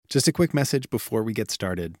Just a quick message before we get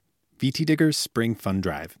started. VT Digger's Spring Fund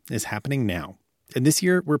Drive is happening now. And this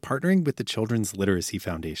year, we're partnering with the Children's Literacy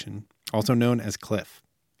Foundation, also known as CLIF.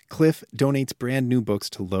 CLIF donates brand new books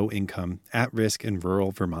to low-income, at-risk, and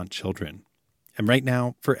rural Vermont children. And right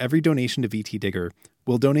now, for every donation to VT Digger,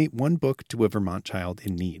 we'll donate one book to a Vermont child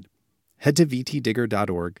in need. Head to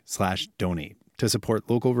vtdigger.org/donate to support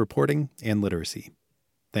local reporting and literacy.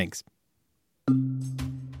 Thanks.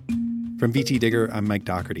 From VT Digger, I'm Mike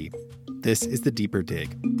Dougherty. This is The Deeper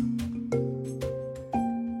Dig.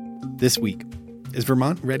 This week, is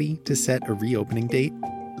Vermont ready to set a reopening date?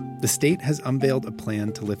 The state has unveiled a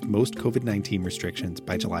plan to lift most COVID-19 restrictions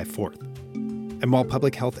by July 4th. And while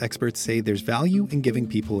public health experts say there's value in giving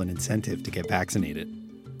people an incentive to get vaccinated,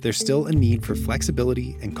 there's still a need for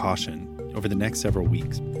flexibility and caution over the next several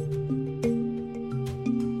weeks.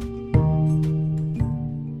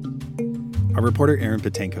 Our reporter Aaron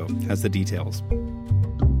Patenko has the details.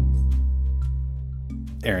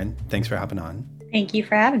 Aaron, thanks for hopping on. Thank you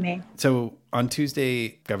for having me. So on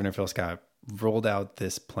Tuesday, Governor Phil Scott rolled out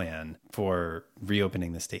this plan for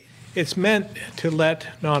reopening the state. It's meant to let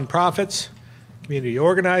nonprofits, community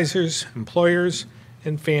organizers, employers,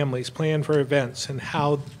 and families plan for events and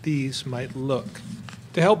how these might look,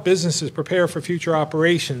 to help businesses prepare for future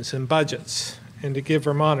operations and budgets, and to give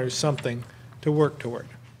Vermonters something to work toward.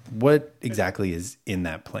 What exactly is in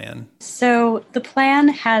that plan? So the plan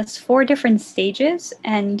has 4 different stages,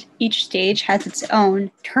 and each stage has its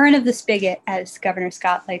own turn of the spigot, as Governor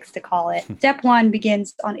Scott likes to call it. Step 1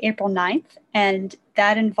 begins on April 9th, and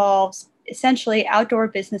that involves essentially outdoor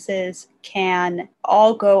businesses can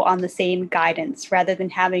all go on the same guidance rather than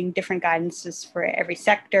having different guidances for every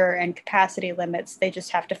sector and capacity limits. They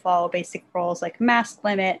just have to follow basic rules like mask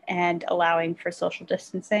limit and allowing for social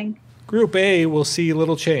distancing. Group A will see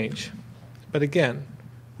little change, but again,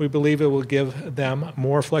 we believe it will give them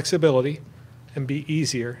more flexibility and be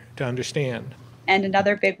easier to understand. And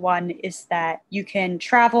another big one is that you can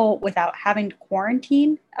travel without having to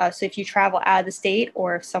quarantine. So if you travel out of the state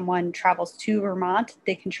or if someone travels to Vermont,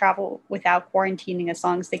 they can travel without quarantining as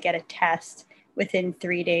long as they get a test within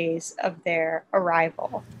 3 days of their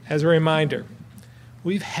arrival. As a reminder,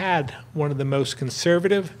 we've had one of the most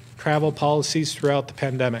conservative travel policies throughout the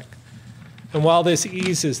pandemic. And while this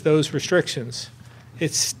eases those restrictions,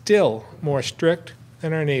 it's still more strict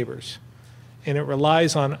than our neighbors. And it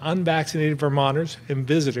relies on unvaccinated Vermonters and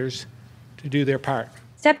visitors to do their part.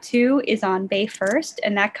 Step 2 is on May 1st,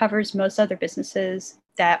 and that covers most other businesses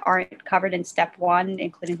that aren't covered in Step 1,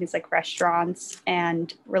 including things like restaurants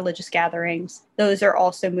and religious gatherings. Those are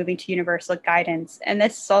also moving to universal guidance. And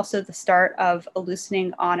this is also the start of a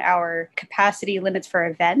loosening on our capacity limits for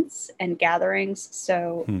events and gatherings.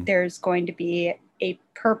 So there's going to be a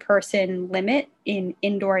per person limit in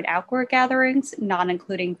indoor and outdoor gatherings, not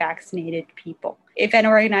including vaccinated people. Event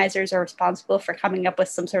organizers are responsible for coming up with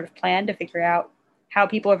some sort of plan to figure out how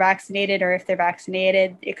people are vaccinated or if they're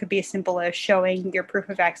vaccinated. It could be as simple as showing your proof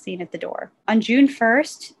of vaccine at the door. On June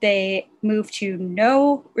 1st, they moved to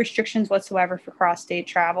no restrictions whatsoever for cross-state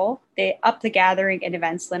travel. They upped the gathering and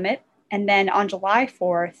events limit. And then on July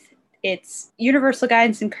 4th, it's universal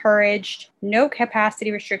guidance encouraged, no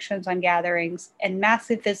capacity restrictions on gatherings, and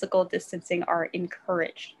massive physical distancing are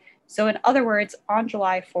encouraged. So in other words, on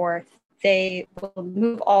July 4th, they will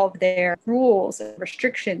move all of their rules and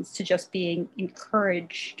restrictions to just being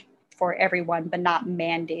encouraged for everyone, but not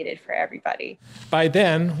mandated for everybody. By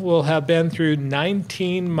then, we'll have been through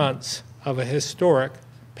 19 months of a historic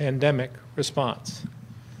pandemic response.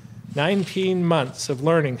 19 months of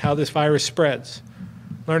learning how this virus spreads,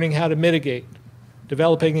 learning how to mitigate,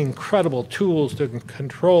 developing incredible tools to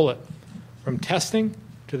control it, from testing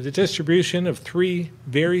to the distribution of 3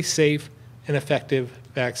 very safe and effective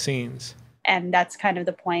vaccines. And that's kind of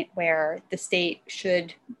the point where the state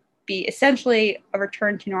should be essentially a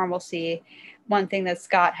return to normalcy. One thing that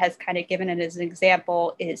Scott has kind of given it as an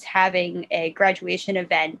example is having a graduation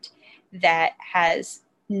event that has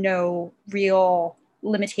no real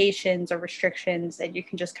limitations or restrictions, and you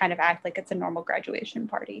can just kind of act like it's a normal graduation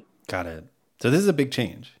party. Got it. So this is a big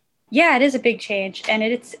change. Yeah, it is a big change, and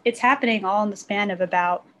it's happening all in the span of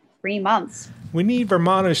about 3 months. We need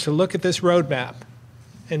Vermonters to look at this roadmap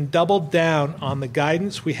and double down on the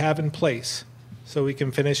guidance we have in place so we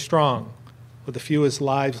can finish strong with the fewest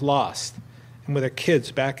lives lost and with our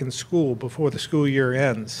kids back in school before the school year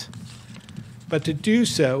ends. But to do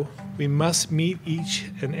so, we must meet each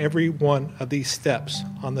and every one of these steps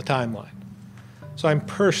on the timeline. So I'm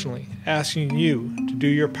personally asking you to do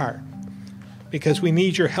your part, because we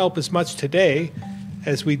need your help as much today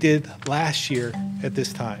as we did last year at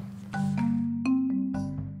this time.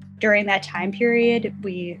 during that time period,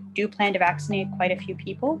 we do plan to vaccinate quite a few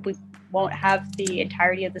people. We won't have the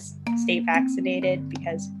entirety of the state vaccinated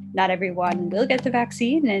because not everyone will get the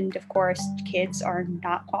vaccine. And of course, kids are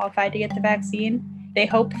not qualified to get the vaccine. They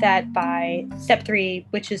hope that by step 3,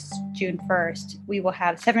 which is June 1st, we will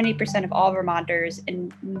have 70% of all Vermonters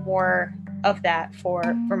and more of that for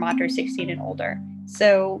Vermonters 16 and older.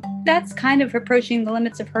 So that's kind of approaching the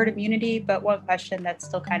limits of herd immunity. But one question that's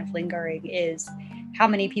still kind of lingering is how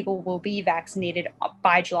many people will be vaccinated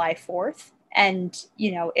by July 4th? And,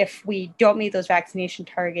 if we don't meet those vaccination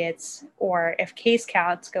targets or if case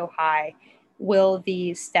counts go high, will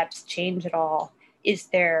these steps change at all? Is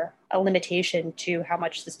there a limitation to how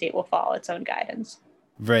much the state will follow its own guidance?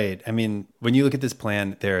 Right. I mean, when you look at this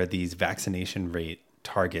plan, there are these vaccination rate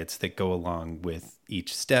targets that go along with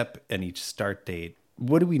each step and each start date.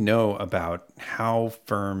 What do we know about how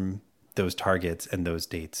firm those targets and those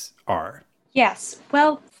dates are? Yes.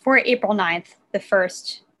 Well, for April 9th, the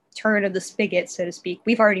first turn of the spigot, so to speak,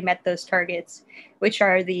 we've already met those targets, which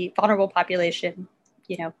are the vulnerable population,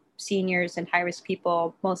 seniors and high-risk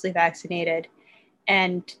people, mostly vaccinated,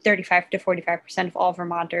 and 35 to 45% of all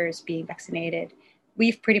Vermonters being vaccinated.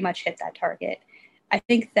 We've pretty much hit that target. I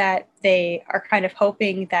think that they are kind of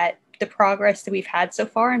hoping that the progress that we've had so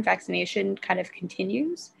far in vaccination kind of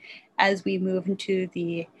continues as we move into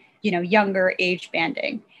the, younger age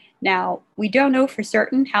banding. Now, we don't know for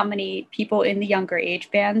certain how many people in the younger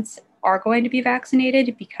age bands are going to be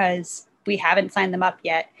vaccinated because we haven't signed them up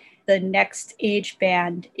yet. The next age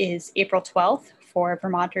band is April 12th for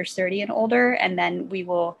Vermonters 30 and older, and then we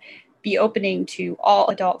will be opening to all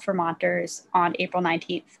adult Vermonters on April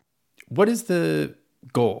 19th. What is the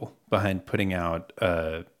goal behind putting out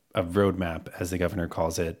a roadmap, as the governor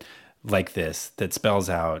calls it, like this, that spells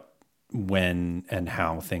out when and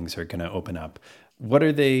how things are going to open up? What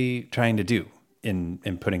are they trying to do in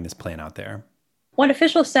putting this plan out there? What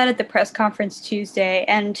officials said at the press conference Tuesday,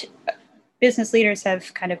 and business leaders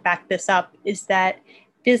have kind of backed this up, is that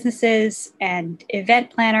businesses and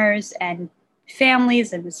event planners and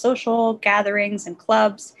families and social gatherings and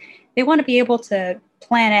clubs, they want to be able to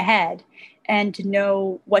plan ahead and to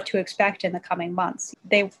know what to expect in the coming months.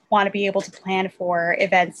 They want to be able to plan for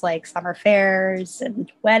events like summer fairs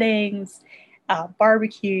and weddings,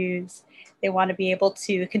 barbecues. They want to be able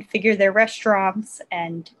to configure their restaurants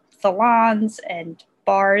and salons and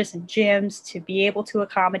bars and gyms to be able to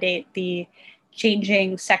accommodate the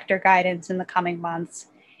changing sector guidance in the coming months.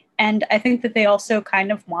 And I think that they also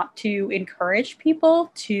kind of want to encourage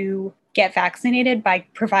people to get vaccinated by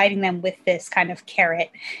providing them with this kind of carrot,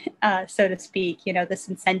 so to speak, this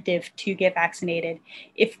incentive to get vaccinated.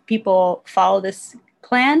 If people follow this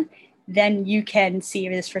plan, then you can see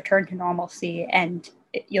this return to normalcy and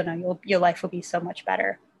your life will be so much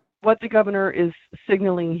better. What the governor is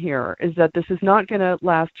signaling here is that this is not going to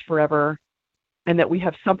last forever and that we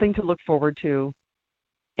have something to look forward to.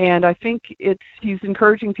 And I think he's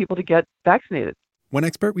encouraging people to get vaccinated. One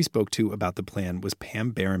expert we spoke to about the plan was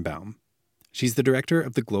Pam Berenbaum. She's the director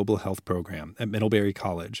of the Global Health Program at Middlebury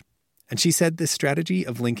College. And she said this strategy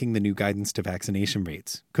of linking the new guidance to vaccination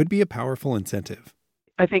rates could be a powerful incentive.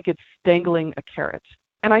 I think it's dangling a carrot.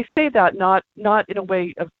 And I say that not in a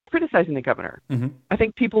way of criticizing the governor. Mm-hmm. I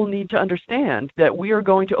think people need to understand that we are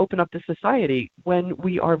going to open up the society when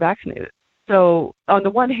we are vaccinated. So on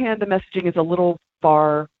the one hand, the messaging is a little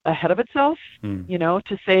far ahead of itself,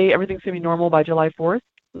 to say everything's going to be normal by July 4th.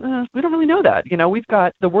 We don't really know that. We've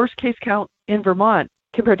got the worst case count in Vermont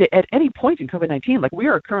compared to at any point in COVID-19. Like, we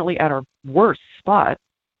are currently at our worst spot.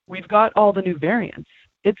 We've got all the new variants.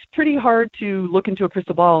 It's pretty hard to look into a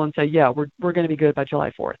crystal ball and say, yeah, we're going to be good by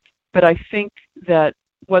July 4th. But I think that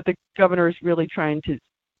what the governor is really trying to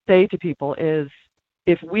say to people is,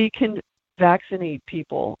 if we can vaccinate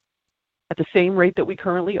people at the same rate that we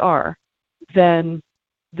currently are, then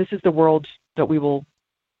this is the world that we will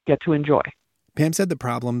get to enjoy. Pam said the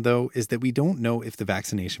problem, though, is that we don't know if the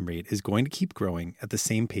vaccination rate is going to keep growing at the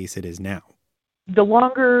same pace it is now. The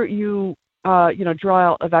longer you draw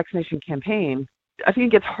out a vaccination campaign, I think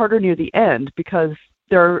it gets harder near the end because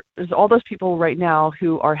there's all those people right now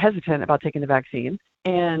who are hesitant about taking the vaccine.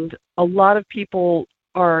 And a lot of people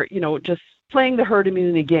are, just playing the herd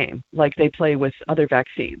immunity game like they play with other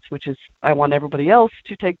vaccines, which is, I want everybody else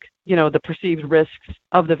to take, the perceived risks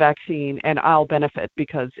of the vaccine and I'll benefit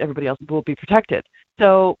because everybody else will be protected.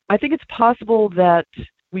 So I think it's possible that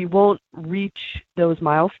we won't reach those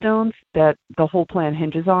milestones that the whole plan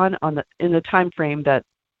hinges on in the time frame that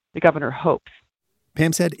the governor hopes.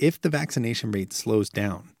 Pam said if the vaccination rate slows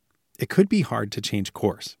down, it could be hard to change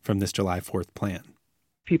course from this July 4th plan.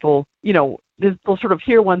 people, they'll sort of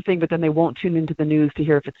hear one thing, but then they won't tune into the news to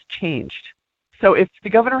hear if it's changed. So if the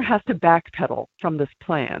governor has to backpedal from this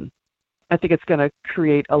plan, I think it's going to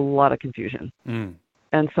create a lot of confusion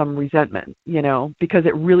and some resentment, because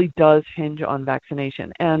it really does hinge on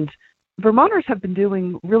vaccination. And Vermonters have been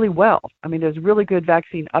doing really well. I mean, there's really good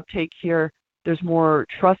vaccine uptake here. There's more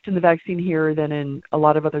trust in the vaccine here than in a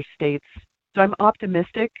lot of other states. So I'm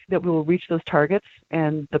optimistic that we will reach those targets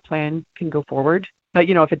and the plan can go forward. But,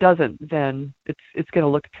 if it doesn't, then it's going to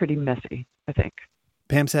look pretty messy, I think.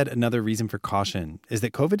 Pam said another reason for caution is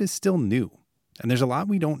that COVID is still new, and there's a lot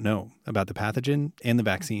we don't know about the pathogen and the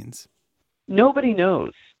vaccines. Nobody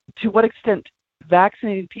knows to what extent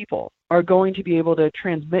vaccinated people are going to be able to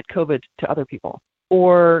transmit COVID to other people,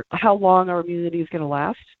 or how long our immunity is going to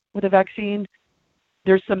last with a vaccine.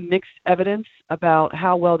 There's some mixed evidence about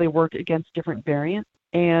how well they work against different variants,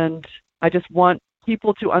 and I just want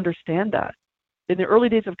people to understand that. In the early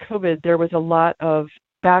days of COVID, there was a lot of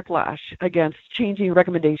backlash against changing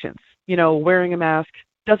recommendations. Wearing a mask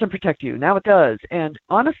doesn't protect you. Now it does. And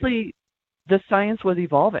honestly, the science was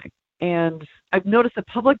evolving. And I've noticed the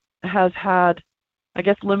public has had,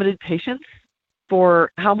 limited patience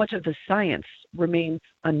for how much of the science remains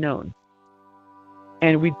unknown.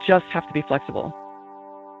 And we just have to be flexible.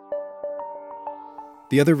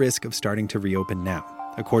 The other risk of starting to reopen now,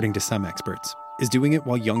 according to some experts, is doing it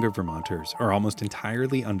while younger Vermonters are almost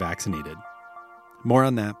entirely unvaccinated. More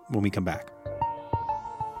on that when we come back.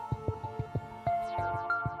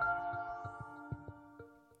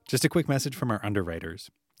 Just a quick message from our underwriters.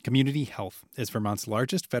 Community Health is Vermont's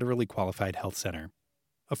largest federally qualified health center.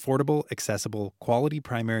 Affordable, accessible, quality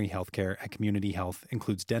primary health care at Community Health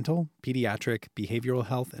includes dental, pediatric, behavioral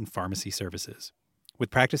health, and pharmacy services. With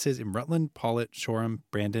practices in Rutland, Paulet, Shoreham,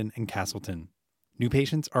 Brandon, and Castleton. New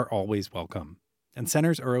patients are always welcome. And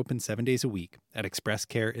centers are open 7 days a week at Express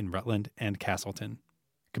Care in Rutland and Castleton.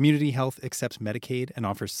 Community Health accepts Medicaid and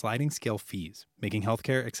offers sliding scale fees, making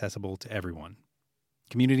healthcare accessible to everyone.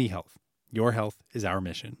 Community Health. Your health is our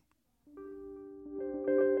mission.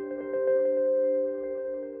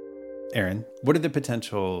 Aaron, what are the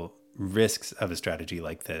potential risks of a strategy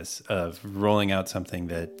like this, of rolling out something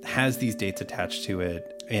that has these dates attached to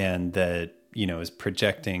it and that, is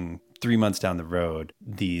projecting 3 months down the road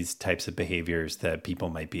these types of behaviors that people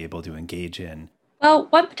might be able to engage in? Well,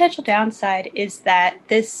 one potential downside is that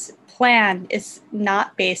this plan is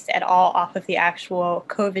not based at all off of the actual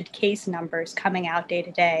COVID case numbers coming out day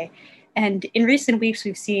to day. And in recent weeks,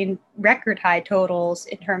 we've seen record high totals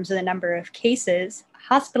in terms of the number of cases.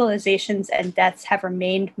 Hospitalizations and deaths have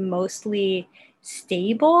remained mostly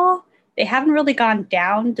stable. They haven't really gone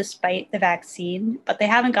down despite the vaccine, but they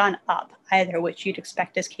haven't gone up either, which you'd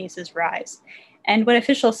expect as cases rise. And what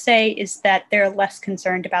officials say is that they're less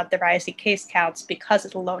concerned about the rising case counts because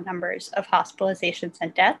of the low numbers of hospitalizations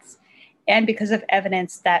and deaths, and because of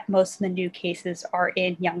evidence that most of the new cases are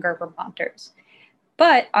in younger Vermonters.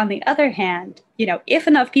 But on the other hand, if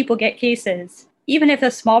enough people get cases, even if a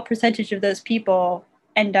small percentage of those people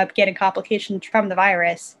end up getting complications from the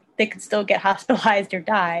virus, they could still get hospitalized or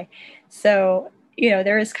die. So,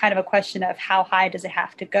 there is kind of a question of how high does it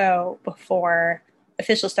have to go before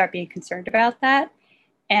officials start being concerned about that.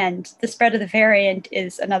 And the spread of the variant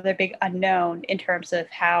is another big unknown in terms of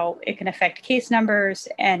how it can affect case numbers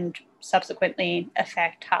and subsequently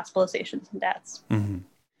affect hospitalizations and deaths. Mm-hmm.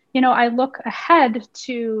 I look ahead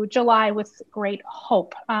to July with great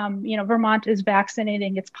hope. Vermont is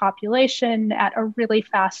vaccinating its population at a really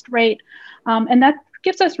fast rate. And that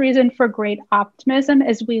gives us reason for great optimism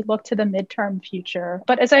as we look to the midterm future.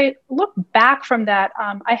 But as I look back from that,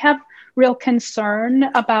 I have real concern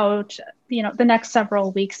about, the next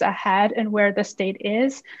several weeks ahead and where the state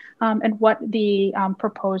is and what the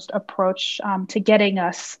proposed approach to getting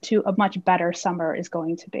us to a much better summer is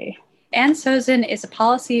going to be. Anne Sozin is a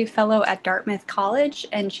policy fellow at Dartmouth College,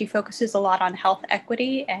 and she focuses a lot on health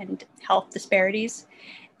equity and health disparities.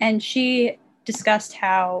 And she discussed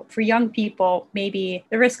how for young people, maybe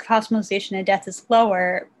the risk of hospitalization and death is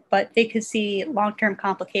lower, but they could see long-term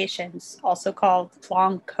complications, also called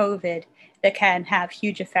long COVID, that can have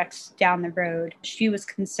huge effects down the road. She was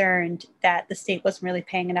concerned that the state wasn't really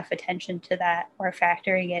paying enough attention to that or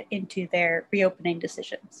factoring it into their reopening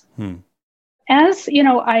decisions. As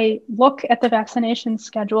I look at the vaccination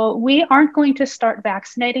schedule, we aren't going to start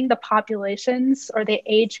vaccinating the populations or the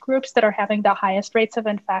age groups that are having the highest rates of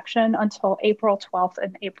infection until April 12th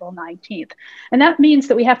and April 19th. And that means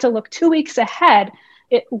that we have to look 2 weeks ahead,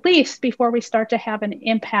 at least, before we start to have an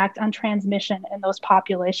impact on transmission in those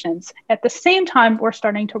populations. At the same time, we're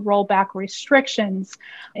starting to roll back restrictions.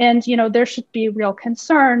 And, there should be real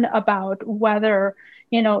concern about whether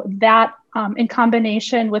that in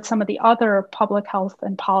combination with some of the other public health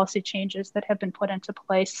and policy changes that have been put into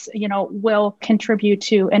place, will contribute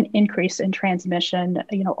to an increase in transmission,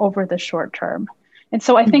 over the short term. And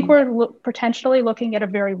so I think we're potentially looking at a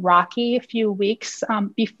very rocky few weeks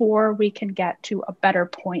before we can get to a better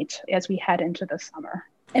point as we head into the summer.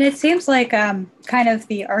 And it seems like kind of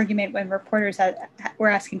the argument when reporters were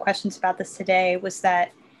asking questions about this today was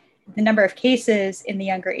that the number of cases in the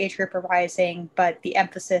younger age group are rising, but the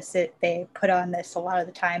emphasis that they put on this a lot of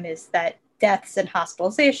the time is that deaths and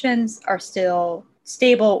hospitalizations are still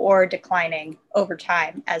stable or declining over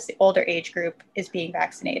time as the older age group is being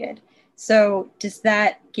vaccinated. So does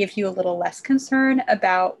that give you a little less concern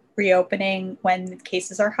about reopening when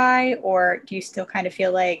cases are high, or do you still kind of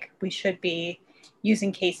feel like we should be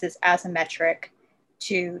using cases as a metric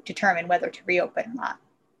to determine whether to reopen or not?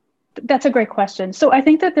 That's a great question. So I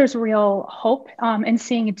think that there's real hope in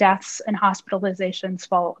seeing deaths and hospitalizations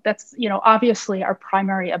fall. That's, obviously our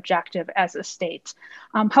primary objective as a state.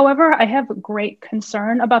 However, I have great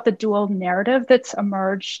concern about the dual narrative that's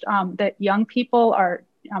emerged, that young people are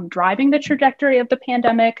driving the trajectory of the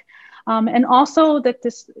pandemic, and also that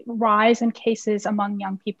this rise in cases among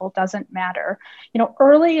young people doesn't matter.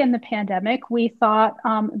 Early in the pandemic, we thought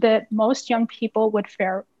that most young people would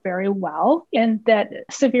fare very well and that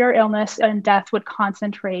severe illness and death would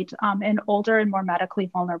concentrate in older and more medically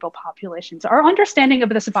vulnerable populations. Our understanding of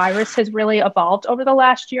this virus has really evolved over the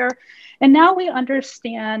last year. And now we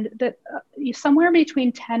understand that somewhere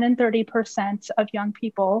between 10 and 30% of young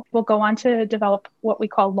people will go on to develop what we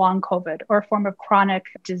call long COVID, or a form of chronic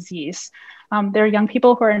disease. There are young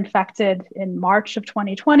people who are infected in March of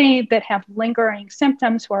 2020 that have lingering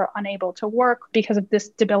symptoms, who are unable to work because of this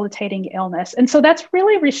debilitating illness. And so that's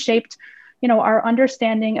really reshaped our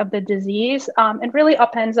understanding of the disease, and really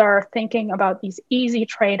upends our thinking about these easy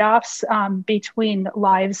trade-offs between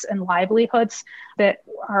lives and livelihoods that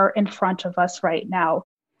are in front of us right now.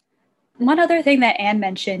 One other thing that Anne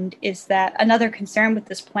mentioned is that another concern with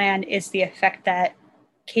this plan is the effect that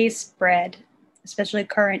case spread, especially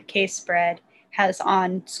current case spread, has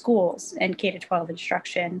on schools and K-12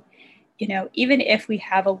 instruction. Even if we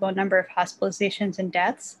have a low number of hospitalizations and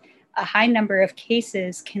deaths, a high number of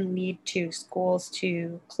cases can lead to schools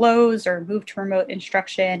to close or move to remote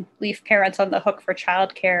instruction, leave parents on the hook for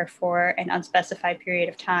childcare for an unspecified period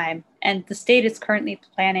of time. And the state is currently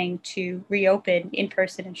planning to reopen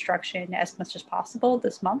in-person instruction as much as possible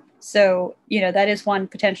this month. So, that is one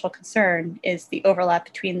potential concern, is the overlap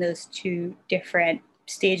between those two different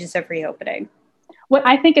stages of reopening. What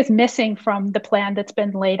I think is missing from the plan that's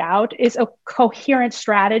been laid out is a coherent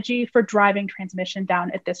strategy for driving transmission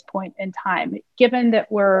down at this point in time, given that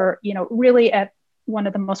we're, really at one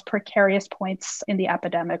of the most precarious points in the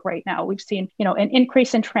epidemic right now. We've seen, an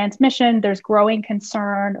increase in transmission. There's growing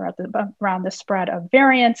concern around the spread of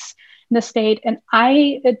variants in the state. And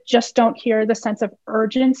I just don't hear the sense of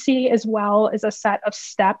urgency as well as a set of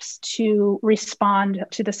steps to respond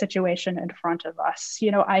to the situation in front of us.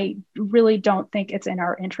 I really don't think it's in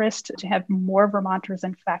our interest to have more Vermonters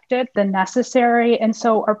infected than necessary. And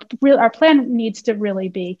so our plan needs to really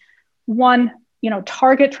be, one,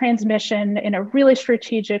 target transmission in a really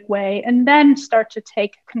strategic way, and then start to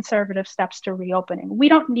take conservative steps to reopening. We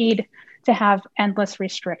don't need to have endless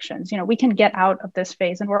restrictions. We can get out of this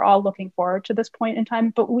phase, and we're all looking forward to this point in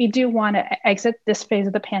time, but we do want to exit this phase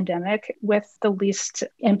of the pandemic with the least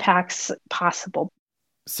impacts possible.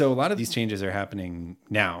 So a lot of these changes are happening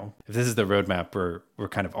now. If this is the roadmap, we're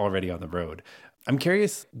kind of already on the road. I'm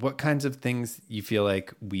curious what kinds of things you feel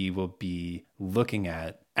like we will be looking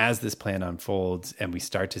at as this plan unfolds and we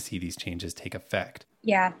start to see these changes take effect.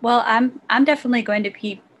 Yeah, well, I'm definitely going to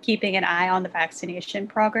be keeping an eye on the vaccination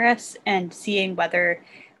progress and seeing whether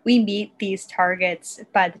we meet these targets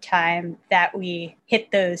by the time that we hit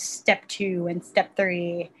those step 2 and step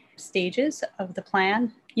 3 stages of the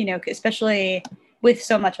plan, especially with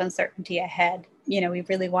so much uncertainty ahead. We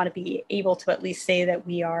really want to be able to at least say that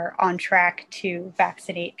we are on track to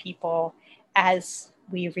vaccinate people as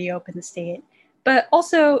we reopen the state. But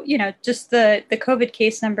also, just the COVID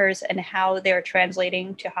case numbers and how they're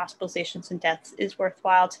translating to hospitalizations and deaths is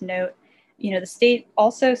worthwhile to note. The state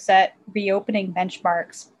also set reopening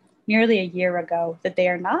benchmarks nearly a year ago that they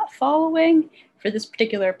are not following for this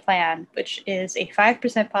particular plan, which is a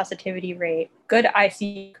 5% positivity rate, good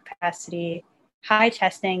ICU capacity, high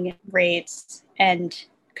testing rates, and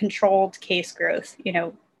controlled case growth,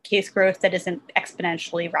 case growth that isn't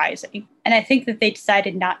exponentially rising. And I think that they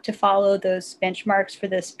decided not to follow those benchmarks for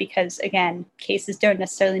this because, again, cases don't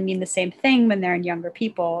necessarily mean the same thing when they're in younger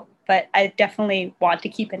people, but I definitely want to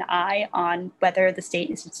keep an eye on whether the state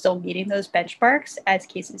is still meeting those benchmarks as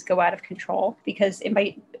cases go out of control, because it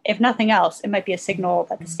might, if nothing else, it might be a signal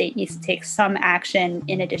that the state needs to take some action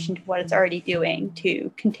in addition to what it's already doing to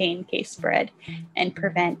contain case spread and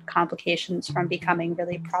prevent complications from becoming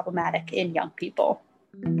really problematic in young people.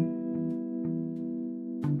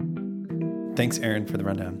 Thanks, Erin, for the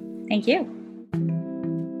rundown. Thank you.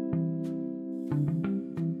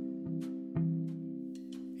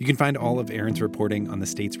 You can find all of Erin's reporting on the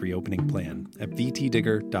state's reopening plan at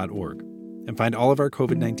vtdigger.org and find all of our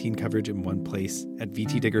COVID-19 coverage in one place at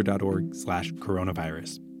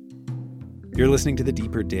vtdigger.org/coronavirus. You're listening to The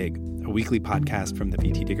Deeper Dig, a weekly podcast from the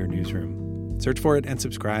VT Digger newsroom. Search for it and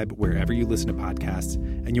subscribe wherever you listen to podcasts,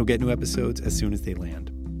 and you'll get new episodes as soon as they land.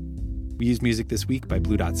 We use music this week by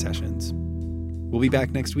Blue Dot Sessions. We'll be back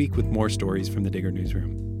next week with more stories from the Digger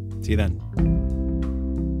newsroom. See you then.